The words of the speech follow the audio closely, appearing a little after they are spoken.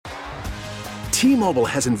T-Mobile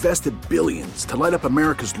has invested billions to light up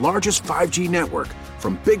America's largest 5G network,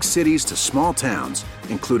 from big cities to small towns,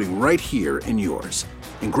 including right here in yours.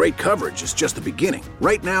 And great coverage is just the beginning.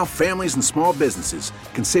 Right now, families and small businesses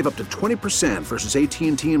can save up to 20% versus AT&T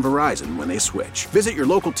and Verizon when they switch. Visit your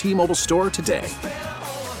local T-Mobile store today.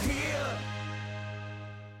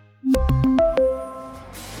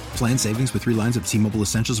 Plan savings with 3 lines of T-Mobile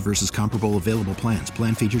Essentials versus comparable available plans.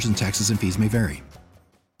 Plan features and taxes and fees may vary.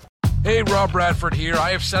 Hey, Rob Bradford here. I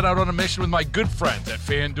have set out on a mission with my good friends at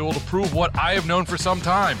FanDuel to prove what I have known for some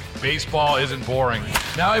time. Baseball isn't boring.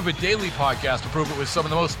 Now I have a daily podcast to prove it with some of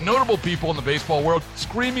the most notable people in the baseball world,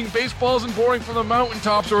 screaming baseball isn't boring from the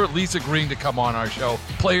mountaintops, or at least agreeing to come on our show.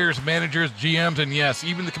 Players, managers, GMs, and yes,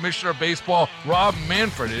 even the commissioner of baseball, Rob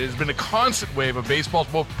Manfred. It has been a constant wave of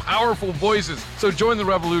baseball's most powerful voices. So join the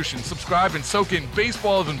revolution. Subscribe and soak in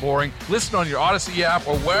Baseball Isn't Boring. Listen on your Odyssey app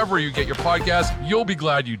or wherever you get your podcast. You'll be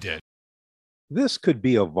glad you did. This could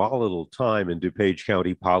be a volatile time in DuPage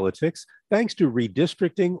County politics. Thanks to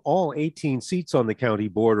redistricting, all 18 seats on the county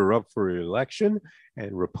board are up for election,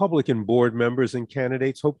 and Republican board members and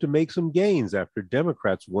candidates hope to make some gains after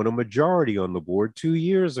Democrats won a majority on the board 2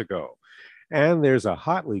 years ago. And there's a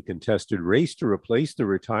hotly contested race to replace the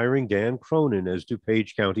retiring Dan Cronin as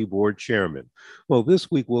DuPage County Board Chairman. Well, this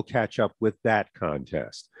week we'll catch up with that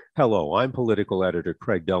contest. Hello, I'm political editor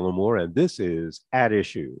Craig Dellamore, and this is At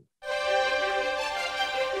Issue.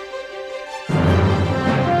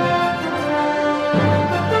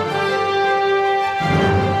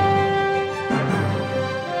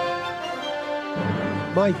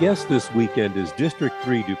 My guest this weekend is District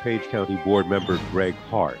 3 DuPage County Board member Greg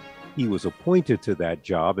Hart. He was appointed to that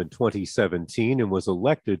job in 2017 and was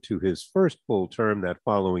elected to his first full term that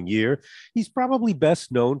following year. He's probably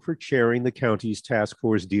best known for chairing the county's task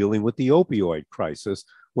force dealing with the opioid crisis.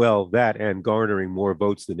 Well, that and garnering more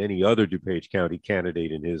votes than any other DuPage County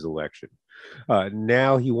candidate in his election.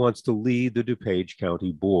 Now he wants to lead the DuPage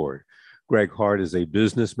County Board. Greg Hart is a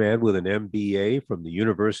businessman with an MBA from the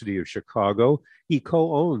University of Chicago. He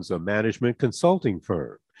co-owns a management consulting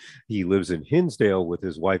firm. He lives in Hinsdale with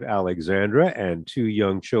his wife, Alexandra, and 2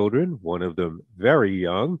 young children, one of them very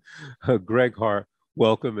young. Greg Hart,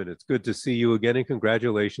 welcome, and it's good to see you again, and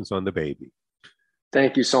congratulations on the baby.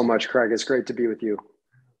 Thank you so much, Craig. It's great to be with you.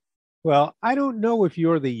 Well, I don't know if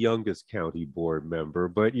you're the youngest county board member,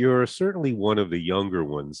 but you're certainly one of the younger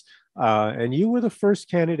ones. And you were the first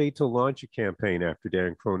candidate to launch a campaign after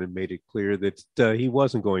Dan Cronin made it clear that he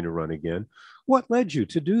wasn't going to run again. What led you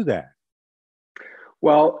to do that?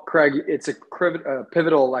 Well, Craig, it's a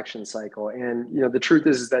pivotal election cycle. And, the truth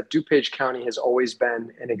is that DuPage County has always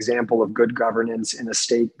been an example of good governance in a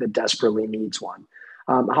state that desperately needs one.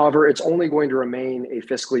 However, it's only going to remain a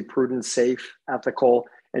fiscally prudent, safe, ethical,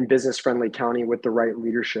 and business-friendly county with the right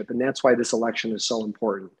leadership. And that's why this election is so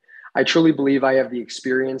important. I truly believe I have the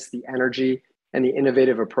experience, the energy, and the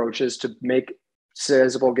innovative approaches to make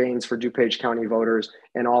sizable gains for DuPage County voters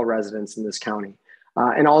and all residents in this county.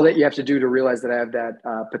 And all that you have to do to realize that I have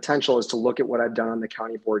that potential is to look at what I've done on the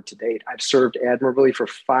county board to date. I've served admirably for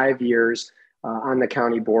 5 years on the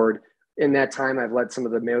county board. In that time, I've led some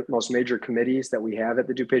of the most major committees that we have at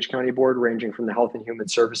the DuPage County Board, ranging from the Health and Human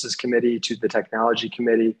Services Committee to the Technology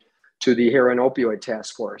Committee to the Heroin Opioid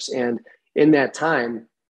Task Force. And in that time,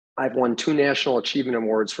 I've won 2 national achievement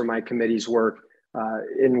awards for my committee's work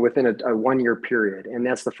within a 1-year period. And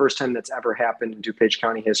that's the first time that's ever happened in DuPage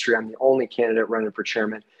County history. I'm the only candidate running for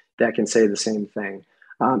chairman that can say the same thing.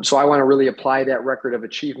 So I want to really apply that record of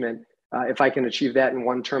achievement. If I can achieve that in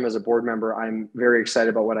 1 term as a board member, I'm very excited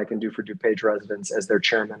about what I can do for DuPage residents as their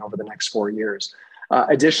chairman over the next 4 years.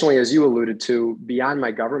 Additionally, as you alluded to, beyond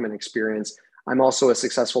my government experience, I'm also a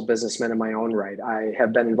successful businessman in my own right. I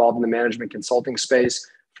have been involved in the management consulting space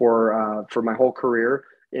for my whole career.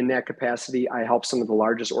 In that capacity, I help some of the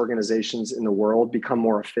largest organizations in the world become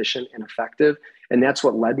more efficient and effective. And that's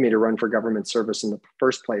what led me to run for government service in the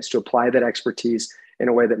first place, to apply that expertise in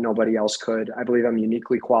a way that nobody else could. I believe I'm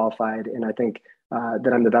uniquely qualified, and I think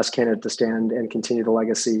that I'm the best candidate to stand and continue the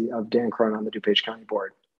legacy of Dan Cronin on the DuPage County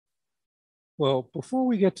Board. Well, before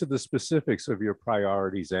we get to the specifics of your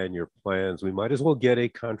priorities and your plans, we might as well get a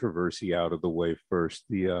controversy out of the way first.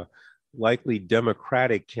 The likely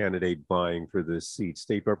Democratic candidate vying for this seat,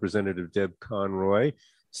 State Representative Deb Conroy,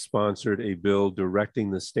 sponsored a bill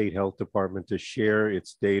directing the state health department to share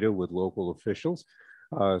its data with local officials.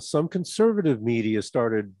 Some conservative media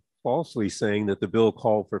started falsely saying that the bill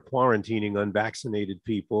called for quarantining unvaccinated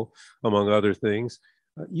people, among other things.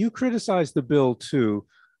 You criticized the bill too.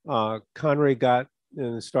 Conroy got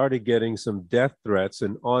and started getting some death threats.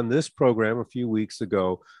 And on this program a few weeks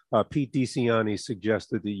ago, Pete DeCiani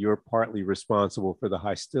suggested that you're partly responsible for the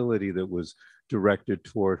hostility that was directed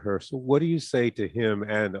toward her. So what do you say to him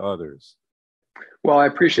and others? Well, I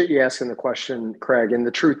appreciate you asking the question, Craig. And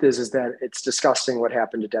the truth is that it's disgusting what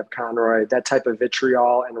happened to Deb Conroy. That type of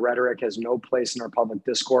vitriol and rhetoric has no place in our public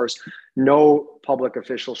discourse. No public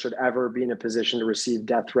official should ever be in a position to receive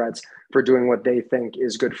death threats for doing what they think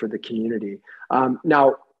is good for the community.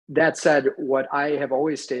 Now, that said, what I have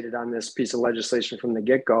always stated on this piece of legislation from the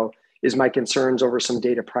get-go is my concerns over some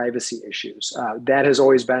data privacy issues. That has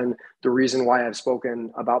always been the reason why I've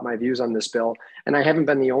spoken about my views on this bill. And I haven't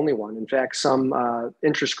been the only one. In fact, some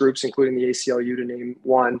interest groups, including the ACLU to name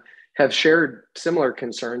one, have shared similar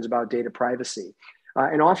concerns about data privacy.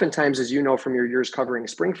 And oftentimes, as you know from your years covering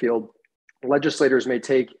Springfield, legislators may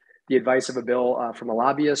take the advice of a bill from a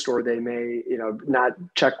lobbyist, or they may not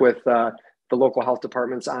check with the local health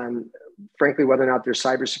departments on, frankly, whether or not there's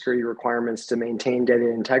cybersecurity requirements to maintain data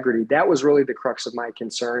integrity. That was really the crux of my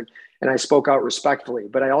concern. And I spoke out respectfully,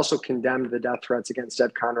 but I also condemned the death threats against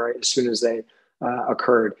Deb Conroy as soon as they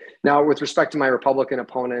occurred. Now, with respect to my Republican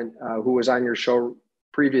opponent who was on your show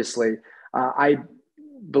previously, I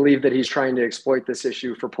believe that he's trying to exploit this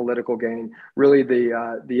issue for political gain. Really,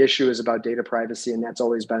 the issue is about data privacy, and that's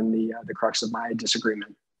always been the crux of my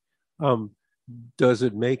disagreement. Does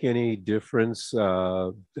it make any difference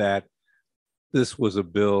that this was a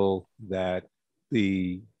bill that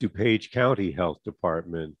the DuPage County Health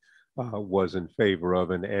Department was in favor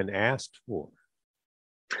of and asked for?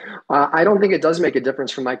 I don't think it does make a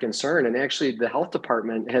difference from my concern. And actually, the health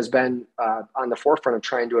department has been on the forefront of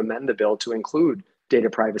trying to amend the bill to include data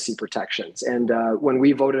privacy protections. And when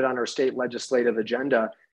we voted on our state legislative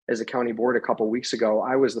agenda as a county board a couple of weeks ago,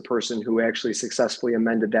 I was the person who actually successfully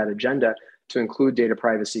amended that agenda to include data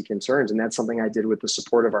privacy concerns. And that's something I did with the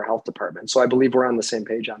support of our health department. So I believe we're on the same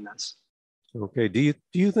page on this. Okay. Do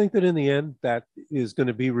you think that in the end that is going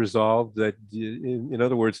to be resolved? That, in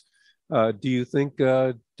other words, do you think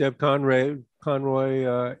Deb Conroy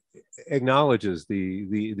acknowledges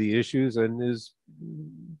the issues and is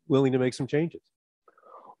willing to make some changes?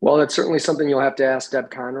 Well, that's certainly something you'll have to ask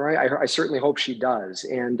Deb Conroy. I certainly hope she does.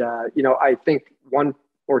 And, I think one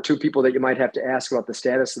or two people that you might have to ask about the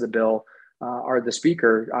status of the bill are the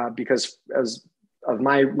speaker, because as of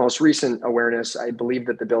my most recent awareness, I believe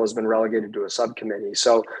that the bill has been relegated to a subcommittee.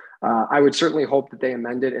 So I would certainly hope that they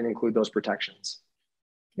amend it and include those protections.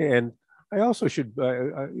 And I also should,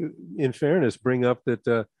 in fairness, bring up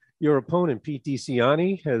that your opponent, Pete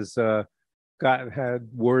DeCiani, has had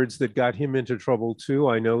words that got him into trouble too.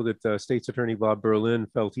 I know that State's Attorney Bob Berlin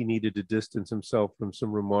felt he needed to distance himself from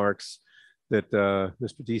some remarks that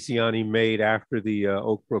Mr. DeCiani made after the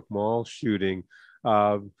Oak Brook Mall shooting.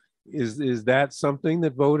 Is that something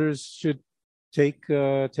that voters should take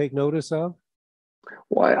notice of?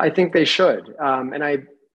 Well, I think they should. And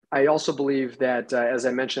I also believe that, as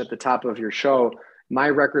I mentioned at the top of your show, my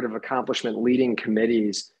record of accomplishment leading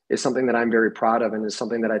committees is something that I'm very proud of and is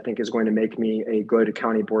something that I think is going to make me a good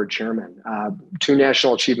county board chairman. 2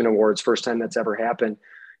 National Achievement Awards, first time that's ever happened.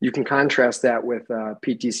 You can contrast that with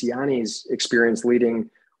Pete DeCiani's experience leading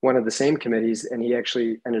one of the same committees, and he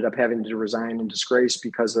actually ended up having to resign in disgrace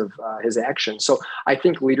because of his actions. So I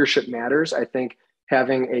think leadership matters. I think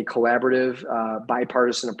having a collaborative,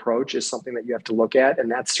 bipartisan approach is something that you have to look at,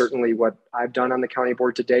 and that's certainly what I've done on the county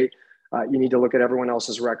board to date. You need to look at everyone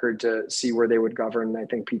else's record to see where they would govern. I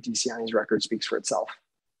think Pete DeCiani's record speaks for itself.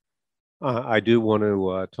 I do want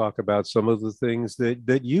to talk about some of the things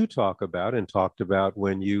that you talk about and talked about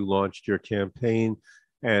when you launched your campaign.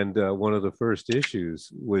 And one of the first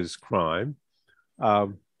issues was crime.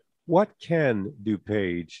 What can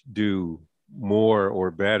DuPage do more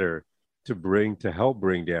or better to help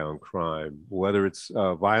bring down crime, whether it's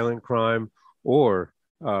violent crime or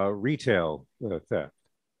retail theft?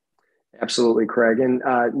 Absolutely, Craig. And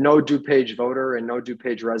no DuPage voter and no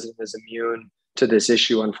DuPage resident is immune to this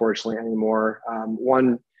issue, unfortunately, anymore.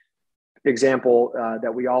 One example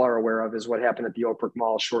that we all are aware of is what happened at the Oak Brook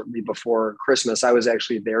Mall shortly before Christmas. I was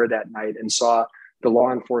actually there that night and saw the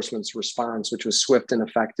law enforcement's response, which was swift and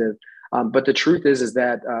effective. But the truth is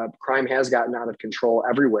that crime has gotten out of control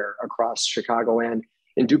everywhere across Chicago. And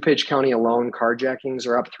in DuPage County alone, carjackings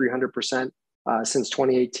are up 300%. Since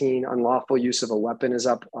 2018, unlawful use of a weapon is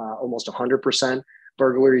up almost 100%.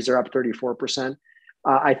 Burglaries are up 34%.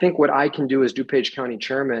 I think what I can do as DuPage County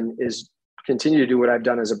chairman is continue to do what I've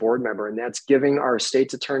done as a board member, and that's giving our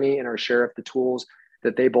state's attorney and our sheriff the tools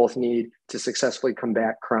that they both need to successfully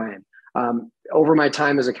combat crime. Over my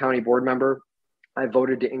time as a county board member, I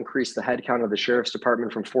voted to increase the headcount of the Sheriff's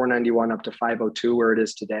Department from 491 up to 502, where it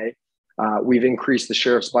is today. We've increased the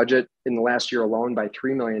Sheriff's budget in the last year alone by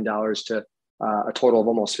 $3 million to a total of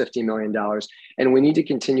almost $50 million. And we need to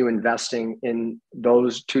continue investing in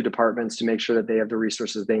those two departments to make sure that they have the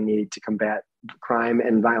resources they need to combat crime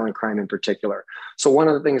and violent crime in particular. So one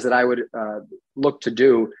of the things that I would look to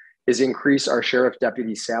do is increase our sheriff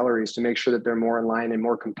deputy salaries to make sure that they're more in line and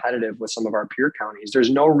more competitive with some of our peer counties.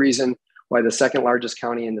 There's no reason why the second largest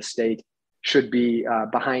county in the state should be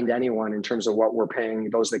behind anyone in terms of what we're paying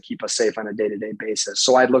those that keep us safe on a day-to-day basis.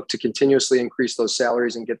 So I'd look to continuously increase those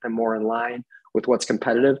salaries and get them more in line with what's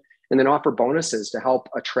competitive, and then offer bonuses to help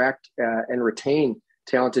attract and retain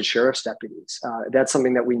talented sheriff's deputies. That's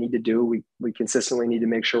something that we need to do. We consistently need to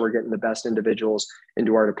make sure we're getting the best individuals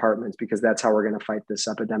into our departments, because that's how we're going to fight this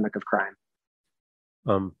epidemic of crime.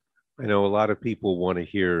 I know a lot of people want to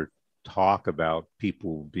hear talk about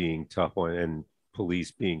people being tough on and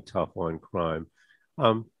police being tough on crime.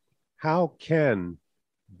 How can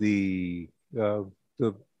the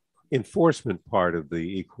enforcement part of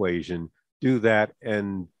the equation do that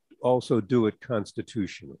and also do it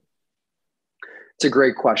constitutionally? It's a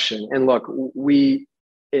great question. And look, we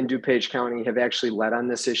in DuPage County have actually led on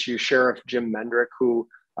this issue. Sheriff Jim Mendrick, who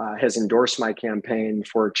has endorsed my campaign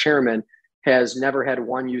for chairman, has never had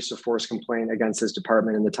one use of force complaint against his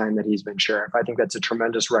department in the time that he's been sheriff. I think that's a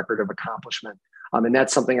tremendous record of accomplishment. And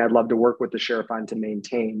that's something I'd love to work with the sheriff on to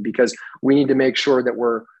maintain, because we need to make sure that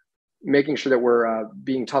we're making sure that we're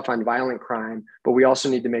being tough on violent crime, but we also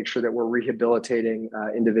need to make sure that we're rehabilitating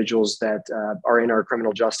individuals that are in our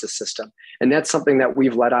criminal justice system. And that's something that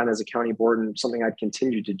we've led on as a county board, and something I'd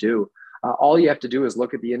continue to do. All you have to do is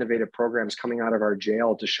look at the innovative programs coming out of our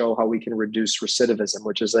jail to show how we can reduce recidivism,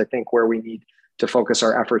 which is, I think, where we need to focus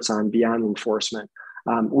our efforts on beyond enforcement.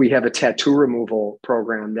 We have a tattoo removal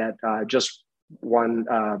program that just won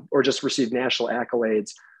or just received national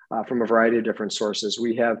accolades from a variety of different sources.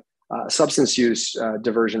 We have substance use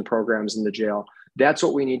diversion programs in the jail. That's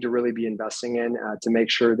what we need to really be investing in to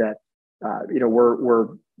make sure that we're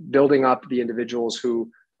building up the individuals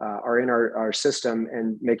who are in our system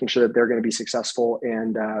and making sure that they're going to be successful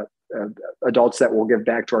and adults that will give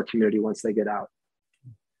back to our community once they get out.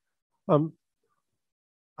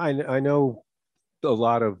 I know a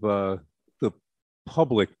lot of the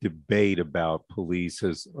public debate about police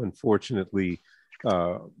has unfortunately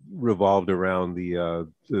revolved around the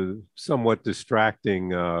somewhat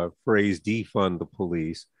distracting phrase defund the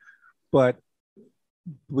police. But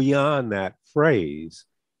beyond that phrase,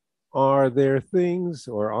 are there things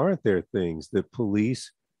or aren't there things that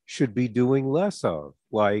police should be doing less of,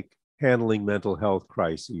 like handling mental health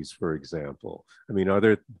crises, for example? I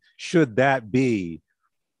mean, should that be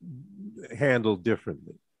handled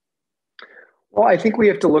differently? Well, I think we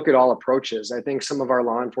have to look at all approaches. I think some of our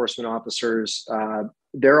law enforcement officers,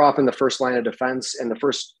 they're often the first line of defense and the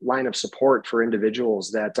first line of support for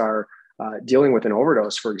individuals that are dealing with an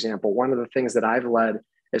overdose, for example. One of the things that I've led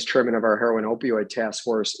as chairman of our heroin opioid task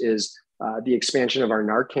force is the expansion of our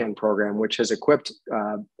Narcan program, which has equipped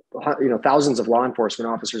thousands of law enforcement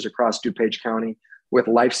officers across DuPage County with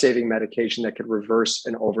life-saving medication that could reverse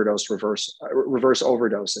overdoses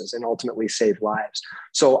and ultimately save lives.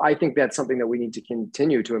 So I think that's something that we need to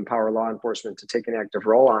continue to empower law enforcement to take an active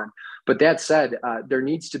role on. But that said, there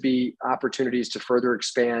needs to be opportunities to further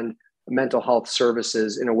expand mental health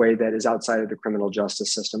services in a way that is outside of the criminal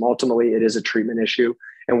justice system. Ultimately, it is a treatment issue.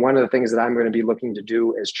 And one of the things that I'm going to be looking to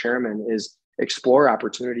do as chairman is explore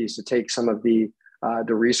opportunities to take some of the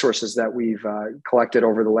resources that we've collected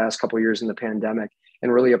over the last couple of years in the pandemic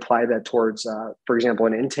and really apply that towards, for example,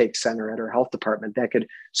 an intake center at our health department that could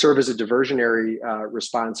serve as a diversionary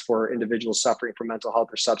response for individuals suffering from mental health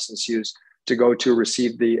or substance use to go to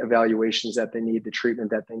receive the evaluations that they need, the treatment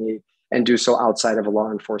that they need, and do so outside of a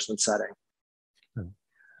law enforcement setting.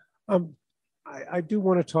 I do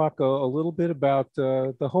want to talk a little bit about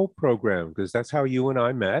the HOPE program, because that's how you and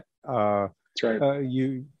I met. That's right.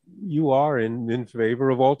 You are in favor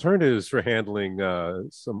of alternatives for handling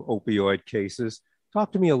some opioid cases.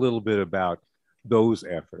 Talk to me a little bit about those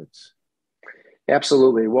efforts.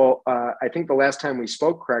 Absolutely. Well, I think the last time we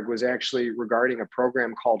spoke, Craig, was actually regarding a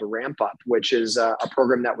program called Ramp Up, which is a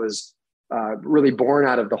program that was really born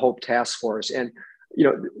out of the HOPE task force. And,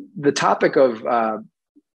 the topic of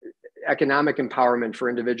economic empowerment for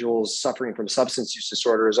individuals suffering from substance use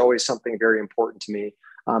disorder is always something very important to me.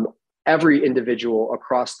 Every individual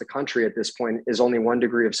across the country at this point is only one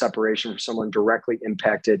degree of separation from someone directly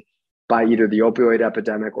impacted by either the opioid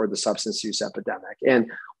epidemic or the substance use epidemic.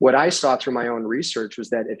 And what I saw through my own research was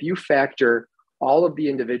that if you factor all of the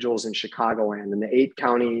individuals in Chicagoland, in the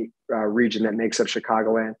 8-county region that makes up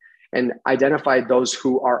Chicagoland, and identified those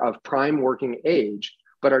who are of prime working age,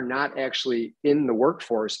 but are not actually in the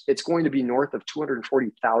workforce, it's going to be north of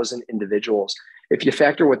 240,000 individuals. If you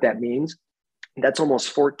factor what that means, that's almost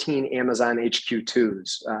 14 Amazon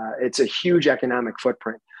HQ2s. It's a huge economic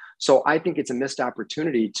footprint. So I think it's a missed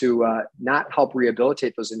opportunity to not help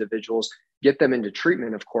rehabilitate those individuals, get them into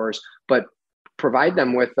treatment, of course, but provide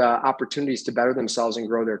them with opportunities to better themselves and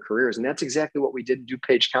grow their careers. And that's exactly what we did in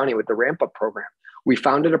DuPage County with the Ramp Up program. We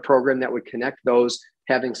founded a program that would connect those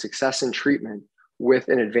having success in treatment with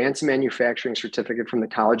an advanced manufacturing certificate from the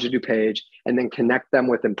College of DuPage, and then connect them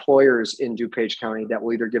with employers in DuPage County that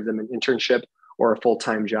will either give them an internship or a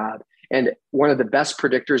full-time job. And one of the best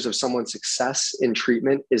predictors of someone's success in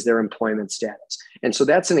treatment is their employment status. And so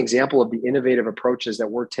that's an example of the innovative approaches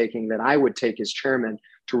that we're taking, that I would take as chairman,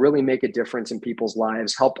 to really make a difference in people's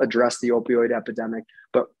lives, help address the opioid epidemic,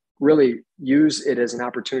 but really use it as an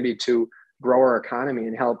opportunity to grow our economy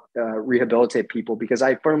and help rehabilitate people, because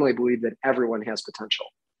I firmly believe that everyone has potential.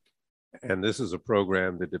 And this is a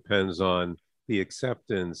program that depends on the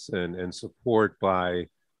acceptance and support by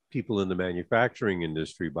people in the manufacturing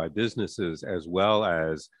industry, by businesses, as well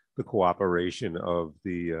as the cooperation of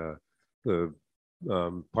the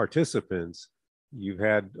participants. You've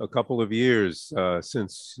had a couple of years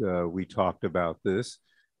since we talked about this.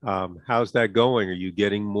 How's that going? Are you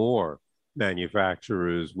getting more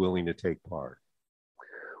manufacturers willing to take part?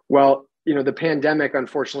 Well, the pandemic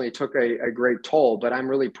unfortunately took a great toll, but I'm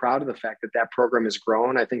really proud of the fact that that program has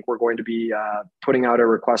grown. I think we're going to be putting out a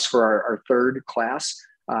request for our third class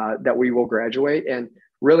that we will graduate. And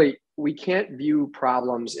really, we can't view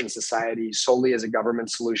problems in society solely as a government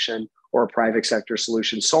solution or a private sector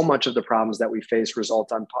solution. So much of the problems that we face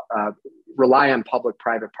rely on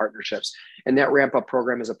public-private partnerships. And that Ramp Up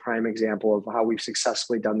program is a prime example of how we've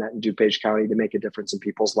successfully done that in DuPage County to make a difference in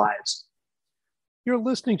people's lives. You're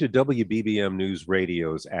listening to WBBM News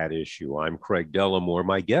Radio's At Issue. I'm Craig Dellamore.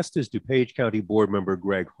 My guest is DuPage County Board Member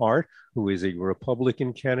Greg Hart, who is a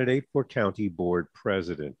Republican candidate for County Board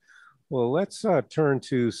President. Well, let's turn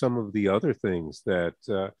to some of the other things that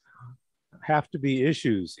have to be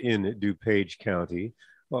issues in DuPage County.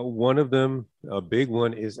 One of them, a big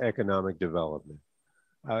one, is economic development.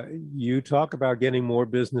 You talk about getting more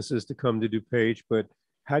businesses to come to DuPage, but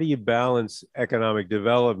how do you balance economic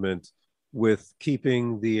development with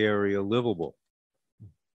keeping the area livable?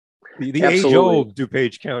 The age-old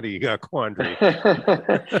DuPage County quandary.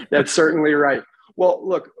 That's certainly right. Well,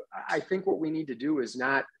 look, I think what we need to do is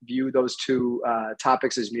not view those two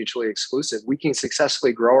topics as mutually exclusive. We can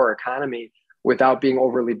successfully grow our economy without being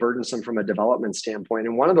overly burdensome from a development standpoint.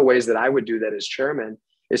 And one of the ways that I would do that as chairman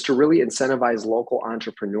is to really incentivize local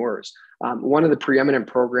entrepreneurs. One of the preeminent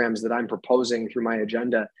programs that I'm proposing through my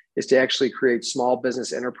agenda is to actually create small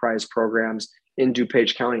business enterprise programs in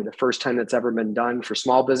DuPage County. The first time that's ever been done for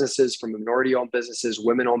small businesses, for minority-owned businesses,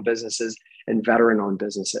 women-owned businesses, and veteran-owned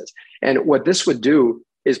businesses. And what this would do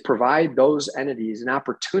is provide those entities an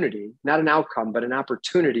opportunity, not an outcome, but an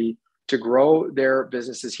opportunity to grow their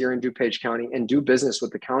businesses here in DuPage County and do business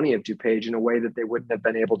with the county of DuPage in a way that they wouldn't have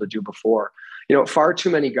been able to do before. Far too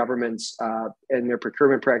many governments and their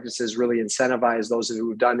procurement practices really incentivize those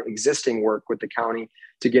who've done existing work with the county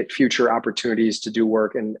to get future opportunities to do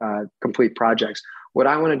work and complete projects. What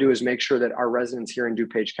I want to do is make sure that our residents here in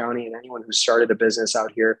DuPage County and anyone who started a business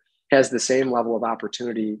out here has the same level of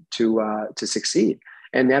opportunity to succeed.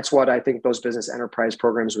 And that's what I think those business enterprise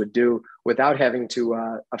programs would do without having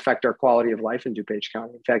to affect our quality of life in DuPage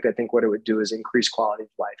County. In fact, I think what it would do is increase quality of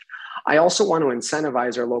life. I also want to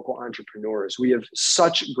incentivize our local entrepreneurs. We have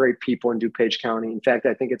such great people in DuPage County. In fact,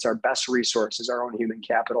 I think it's our best resource is our own human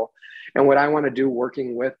capital. And what I want to do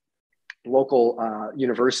working with local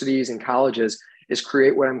universities and colleges is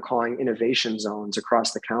create what I'm calling innovation zones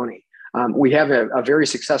across the county. We have a very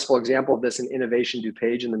successful example of this in Innovation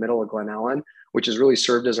DuPage in the middle of Glen Ellen, which has really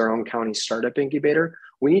served as our own county startup incubator.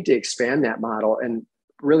 We need to expand that model and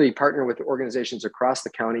really partner with organizations across the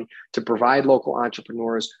county to provide local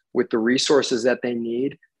entrepreneurs with the resources that they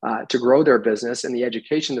need to grow their business and the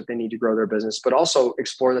education that they need to grow their business, but also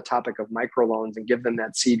explore the topic of microloans and give them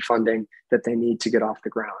that seed funding that they need to get off the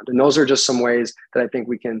ground. And those are just some ways that I think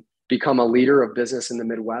we can become a leader of business in the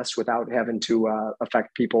Midwest without having to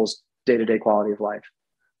affect people's day-to-day quality of life.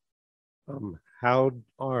 How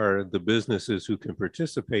are the businesses who can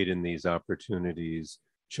participate in these opportunities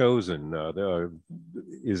chosen?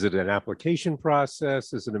 Is it an application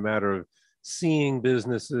process? Is it a matter of seeing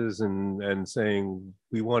businesses and saying,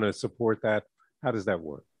 we want to support that? How does that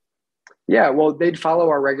work? Yeah, well, they'd follow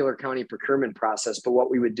our regular county procurement process, but what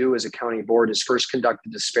we would do as a county board is first conduct a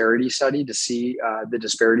disparity study to see the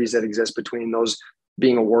disparities that exist between those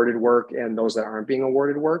being awarded work and those that aren't being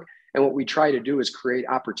awarded work. And what we try to do is create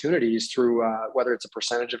opportunities through whether it's a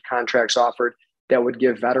percentage of contracts offered that would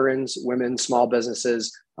give veterans, women, small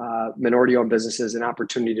businesses, minority-owned businesses an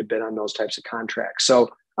opportunity to bid on those types of contracts. So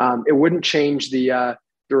it wouldn't change the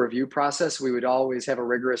review process. We would always have a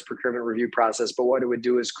rigorous procurement review process, but what it would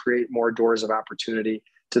do is create more doors of opportunity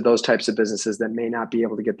to those types of businesses that may not be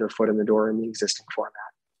able to get their foot in the door in the existing format.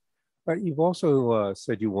 But you've also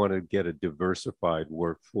said you want to get a diversified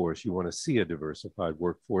workforce. You want to see a diversified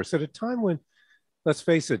workforce at a time when, let's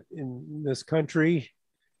face it, in this country,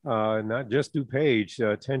 not just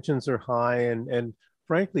DuPage, tensions are high, and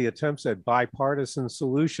frankly, attempts at bipartisan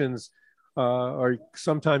solutions are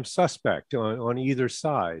sometimes suspect on either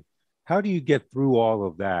side. How do you get through all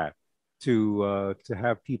of that to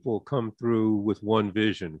have people come through with one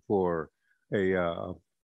vision for a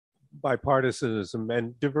bipartisanism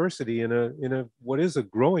and diversity in a what is a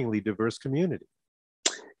growingly diverse community?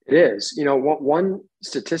 It is. You know, one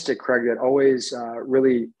statistic, Craig, that always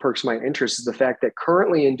really perks my interest is the fact that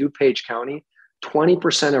currently in DuPage County,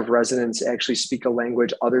 20% of residents actually speak a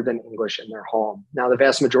language other than English in their home. Now, the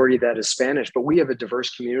vast majority of that is Spanish, but we have a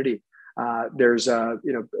diverse community. There's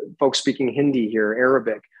folks speaking Hindi here,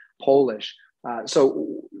 Arabic, Polish. So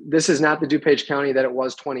this is not the DuPage County that it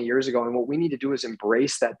was 20 years ago. And what we need to do is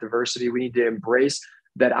embrace that diversity. We need to embrace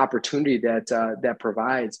that opportunity that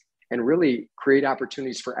provides and really create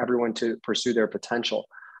opportunities for everyone to pursue their potential.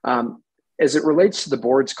 As it relates to the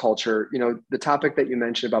board's culture, you know, the topic that you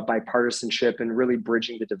mentioned about bipartisanship and really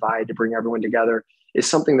bridging the divide to bring everyone together is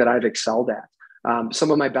something that I've excelled at. Some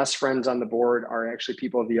of my best friends on the board are actually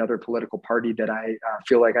people of the other political party that I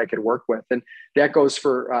feel like I could work with. And that goes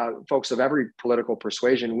for folks of every political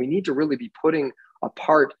persuasion. We need to really be putting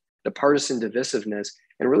apart the partisan divisiveness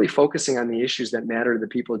and really focusing on the issues that matter to the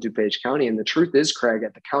people of DuPage County. And the truth is, Craig,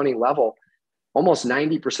 at the county level, almost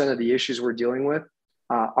 90% of the issues we're dealing with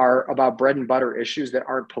are about bread and butter issues that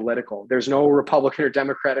aren't political. There's no Republican or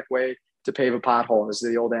Democratic way to pave a pothole, as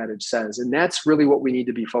the old adage says. And that's really what we need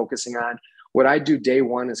to be focusing on. What I do day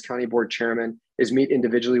one as county board chairman is meet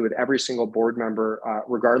individually with every single board member,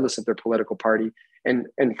 regardless of their political party, and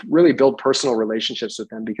really build personal relationships with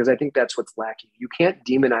them, because I think that's what's lacking. You can't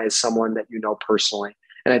demonize someone that you know personally.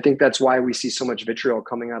 And I think that's why we see so much vitriol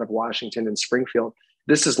coming out of Washington and Springfield.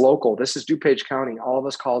 This is local. This is DuPage County. All of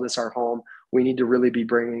us call this our home. We need to really be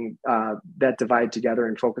bringing that divide together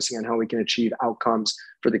and focusing on how we can achieve outcomes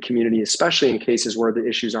for the community, especially in cases where the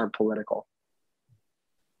issues aren't political.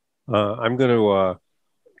 I'm going to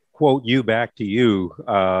quote you back to you.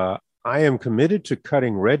 I am committed to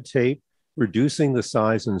cutting red tape, reducing the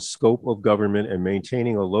size and scope of government, and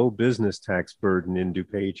maintaining a low business tax burden in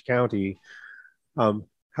DuPage County.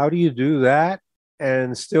 How do you do that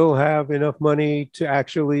and still have enough money to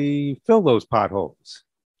actually fill those potholes?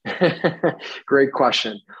 Great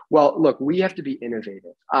question. Well, look, we have to be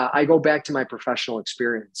innovative. I go back to my professional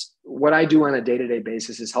experience. What I do on a day-to-day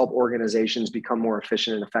basis is help organizations become more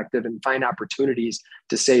efficient and effective and find opportunities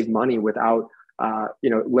to save money without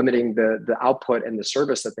limiting the output and the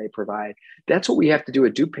service that they provide. That's what we have to do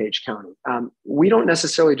at DuPage County. We don't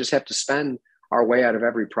necessarily just have to spend our way out of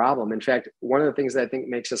every problem. In fact, one of the things that I think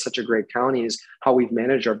makes us such a great county is how we've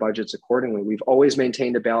managed our budgets accordingly. We've always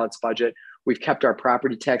maintained a balanced budget. We've kept our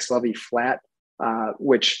property tax levy flat,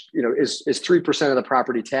 which is 3% of the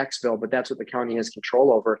property tax bill, but that's what the county has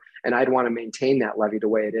control over. And I'd want to maintain that levy the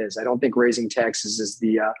way it is. I don't think raising taxes is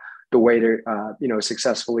the way to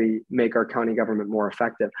successfully make our county government more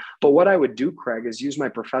effective. But what I would do, Craig, is use my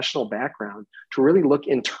professional background to really look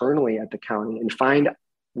internally at the county and find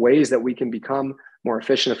ways that we can become more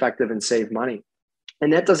efficient, effective, and save money.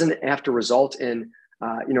 And that doesn't have to result in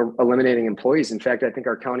eliminating employees. In fact, I think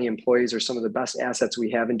our county employees are some of the best assets we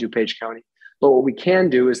have in DuPage County. But what we can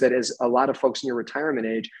do is that as a lot of folks near retirement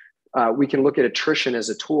age, we can look at attrition as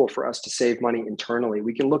a tool for us to save money internally.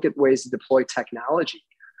 We can look at ways to deploy technology,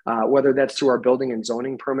 whether that's through our building and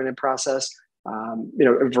zoning permanent process,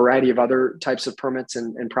 a variety of other types of permits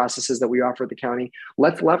and processes that we offer at the county.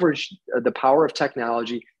 Let's leverage the power of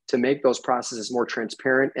technology to make those processes more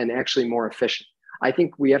transparent and actually more efficient. I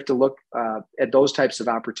think we have to look at those types of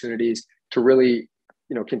opportunities to really,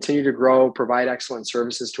 continue to grow, provide excellent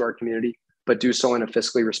services to our community, but do so in a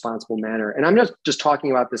fiscally responsible manner. And I'm not just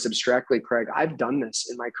talking about this abstractly, Craig. I've done this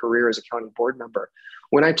in my career as a county board member.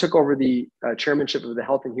 When I took over the chairmanship of the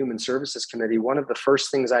Health and Human Services Committee, one of the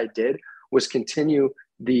first things I did was continue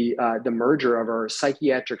the merger of our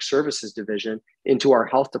psychiatric services division into our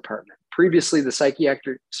health department. Previously, the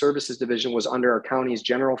psychiatric services division was under our county's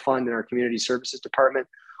general fund and our community services department.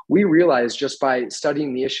 We realized just by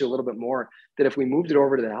studying the issue a little bit more that if we moved it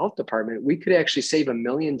over to the health department, we could actually save $1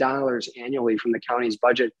 million annually from the county's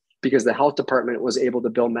budget, because the health department was able to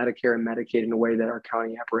bill Medicare and Medicaid in a way that our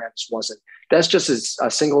county apparatus wasn't. That's just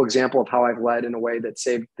a single example of how I've led in a way that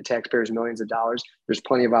saved the taxpayers millions of dollars. There's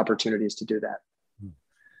plenty of opportunities to do that.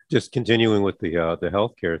 Just continuing with the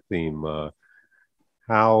healthcare theme,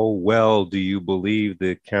 how well do you believe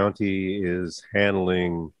the county is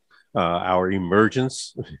handling our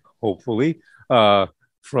emergence, hopefully,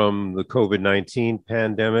 from the COVID-19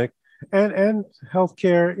 pandemic and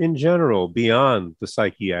healthcare in general beyond the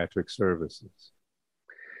psychiatric services?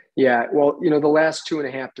 Yeah, well, the last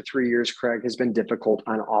 2.5 to 3 years, Craig, has been difficult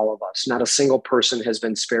on all of us. Not a single person has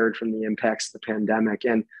been spared from the impacts of the pandemic.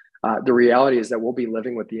 And the reality is that we'll be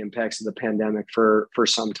living with the impacts of the pandemic for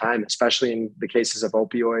some time, especially in the cases of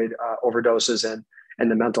opioid overdoses and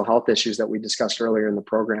the mental health issues that we discussed earlier in the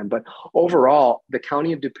program. But overall, the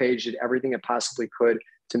County of DuPage did everything it possibly could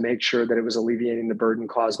to make sure that it was alleviating the burden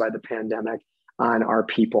caused by the pandemic on our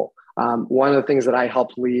people. One of the things that I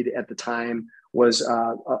helped lead at the time was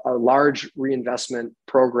a large reinvestment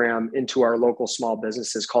program into our local small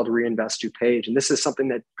businesses called Reinvest DuPage. And this is something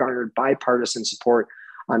that garnered bipartisan support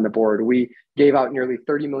on the board. We gave out nearly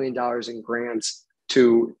 $30 million in grants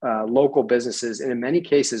to local businesses. And in many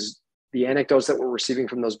cases, the anecdotes that we're receiving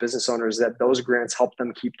from those business owners that those grants helped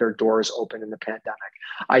them keep their doors open in the pandemic.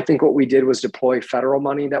 I think what we did was deploy federal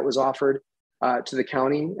money that was offered to the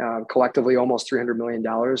county, collectively almost $300 million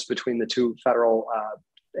between the two federal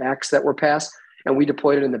acts that were passed. And we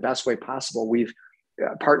deployed it in the best way possible. We've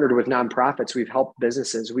partnered with nonprofits. We've helped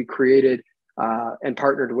businesses. We created and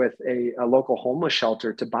partnered with a local homeless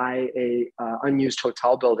shelter to buy a unused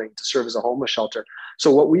hotel building to serve as a homeless shelter.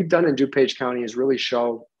 So what we've done in DuPage County is really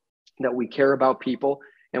show that we care about people,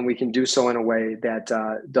 and we can do so in a way that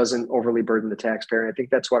doesn't overly burden the taxpayer. And I think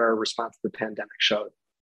that's what our response to the pandemic showed.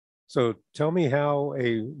 So tell me how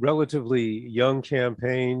a relatively young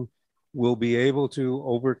campaign will be able to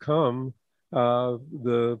overcome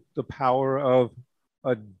the power of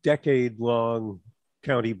a decade-long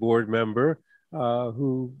county board member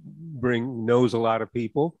who knows a lot of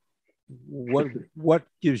people. What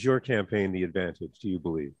gives your campaign the advantage, do you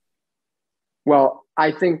believe? Well,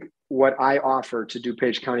 I think what I offer to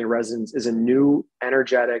DuPage County residents is a new,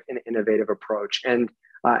 energetic, and innovative approach. And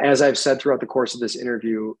as I've said throughout the course of this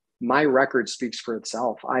interview, my record speaks for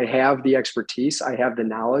itself. I have the expertise, I have the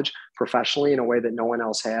knowledge professionally in a way that no one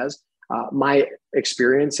else has. My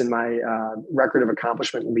experience and my record of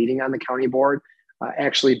accomplishment leading on the county board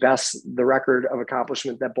actually bests the record of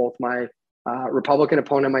accomplishment that both my Republican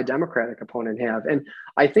opponent and my Democratic opponent have. And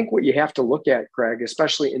I think what you have to look at, Greg,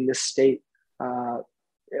 especially in this state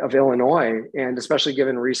of Illinois, and especially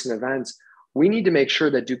given recent events, we need to make sure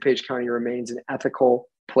that DuPage County remains an ethical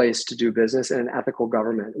place to do business and an ethical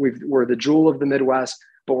government. We're the jewel of the Midwest,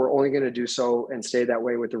 but we're only going to do so and stay that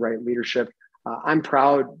way with the right leadership. I'm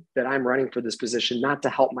proud that I'm running for this position, not to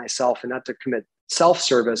help myself and not to commit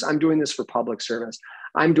self-service. I'm doing this for public service.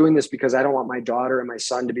 I'm doing this because I don't want my daughter and my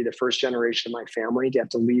son to be the first generation of my family to have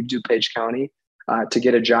to leave DuPage County to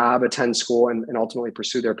get a job, attend school, and ultimately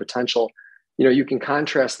pursue their potential. You can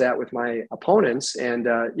contrast that with my opponents, and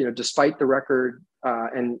despite the record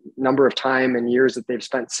and number of time and years that they've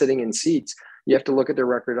spent sitting in seats, you have to look at their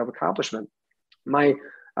record of accomplishment. My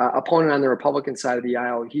opponent on the Republican side of the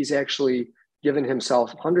aisle, he's actually given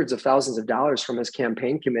himself hundreds of thousands of dollars from his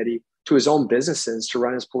campaign committee to his own businesses to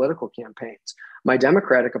run his political campaigns. My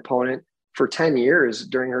Democratic opponent, for 10 years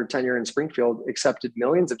during her tenure in Springfield, accepted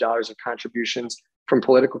millions of dollars of contributions from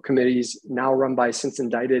political committees now run by since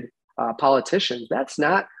indicted politicians. That's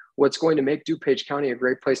not what's going to make DuPage County a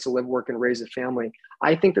great place to live, work, and raise a family.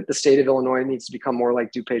 I think that the state of Illinois needs to become more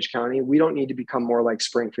like DuPage County. We don't need to become more like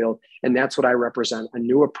Springfield. And that's what I represent, a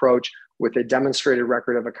new approach with a demonstrated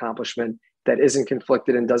record of accomplishment that isn't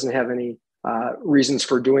conflicted and doesn't have any reasons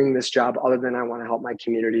for doing this job other than I want to help my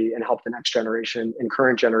community and help the next generation and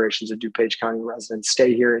current generations of DuPage County residents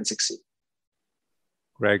stay here and succeed.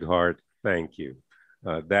 Greg Hart, thank you.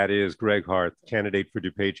 That is Greg Hart, candidate for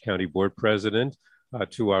DuPage County Board President.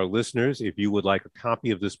 To our listeners, if you would like a copy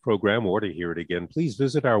of this program or to hear it again, please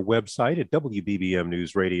visit our website at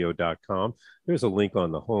WBBMNewsRadio.com. There's a link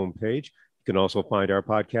on the homepage. You can also find our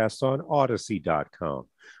podcasts on Odyssey.com.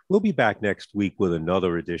 We'll be back next week with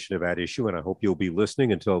another edition of At Issue, and I hope you'll be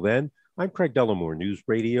listening. Until then, I'm Craig Dellamore, News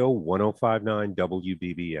Radio 105.9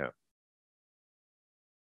 WBBM.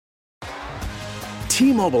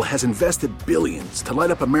 T-Mobile has invested billions to light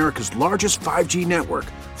up America's largest 5G network,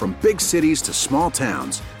 from big cities to small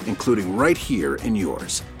towns, including right here in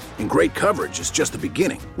yours. And great coverage is just the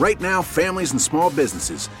beginning. Right now, families and small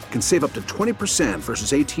businesses can save up to 20%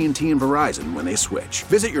 versus AT&T and Verizon when they switch.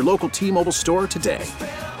 Visit your local T-Mobile store today.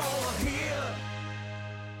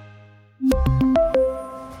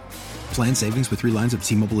 Plan savings with 3 lines of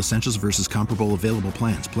T-Mobile Essentials versus comparable available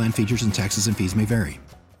plans. Plan features and taxes and fees may vary.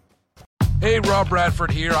 Hey, Rob Bradford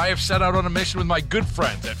here. I have set out on a mission with my good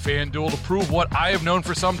friends at FanDuel to prove what I have known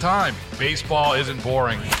for some time. Baseball isn't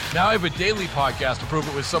boring. Now I have a daily podcast to prove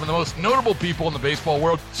it with some of the most notable people in the baseball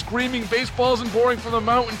world, screaming baseball isn't boring from the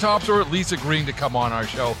mountaintops, or at least agreeing to come on our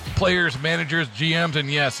show. Players, managers, GMs,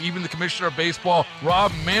 and yes, even the commissioner of baseball,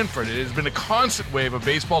 Rob Manfred. It has been a constant wave of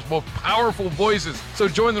baseball's most powerful voices. So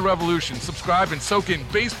join the revolution. Subscribe and soak in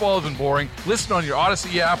Baseball Isn't Boring. Listen on your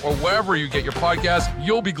Odyssey app or wherever you get your podcasts.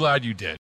 You'll be glad you did.